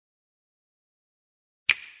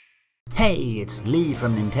Hey, it's Lee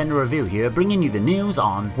from Nintendo Review here, bringing you the news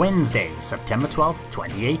on Wednesday, September 12th,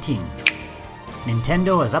 2018.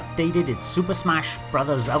 Nintendo has updated its Super Smash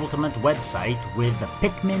Bros. Ultimate website with the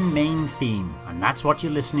Pikmin main theme, and that's what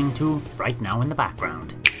you're listening to right now in the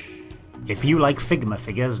background. If you like Figma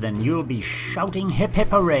figures, then you'll be shouting hip hip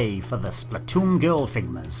hooray for the Splatoon Girl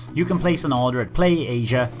Figmas. You can place an order at Play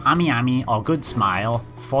Asia, Ami or Good Smile,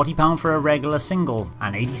 £40 for a regular single,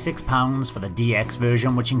 and £86 for the DX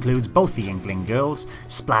version, which includes both the Inkling Girls.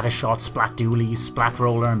 Splattershot, Splat Dualies, Splat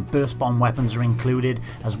Roller and Burst Bomb weapons are included,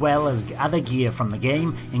 as well as other gear from the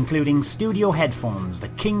game, including studio headphones, the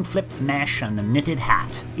King Flip mesh and the knitted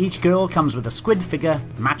hat. Each girl comes with a squid figure,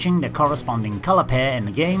 matching their corresponding colour pair in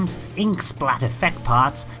the games, ink splat effect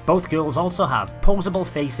parts. Both girls also have posable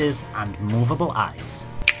faces and movable eyes.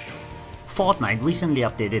 Fortnite recently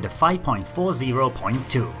updated to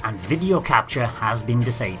 5.40.2 and video capture has been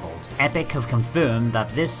disabled. Epic have confirmed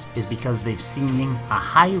that this is because they've seen a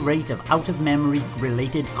high rate of out-of-memory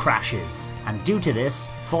related crashes, and due to this,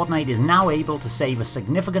 Fortnite is now able to save a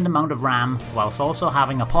significant amount of RAM whilst also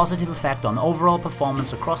having a positive effect on overall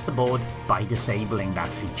performance across the board by disabling that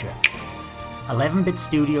feature. 11-bit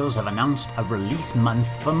Studios have announced a release month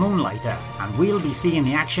for Moonlighter, and we'll be seeing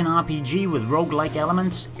the action RPG with roguelike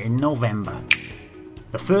elements in November.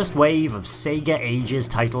 The first wave of Sega Ages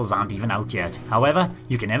titles aren't even out yet. However,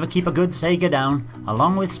 you can never keep a good Sega down.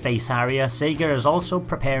 Along with Space Harrier, Sega is also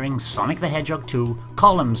preparing Sonic the Hedgehog 2,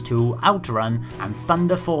 Columns 2, Outrun, and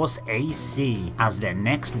Thunder Force AC as their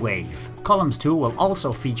next wave. Columns 2 will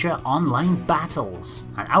also feature online battles,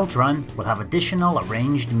 and Outrun will have additional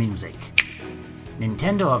arranged music.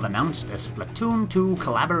 Nintendo have announced a Splatoon 2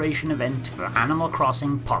 collaboration event for Animal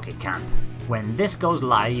Crossing Pocket Camp. When this goes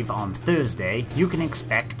live on Thursday, you can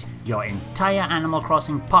expect your entire Animal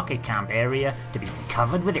Crossing Pocket Camp area to be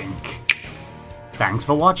covered with ink. Thanks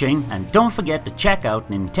for watching, and don't forget to check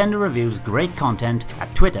out Nintendo Review's great content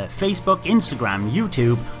at Twitter, Facebook, Instagram,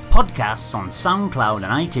 YouTube, podcasts on SoundCloud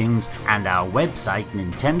and iTunes, and our website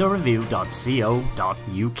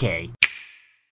nintendoreview.co.uk.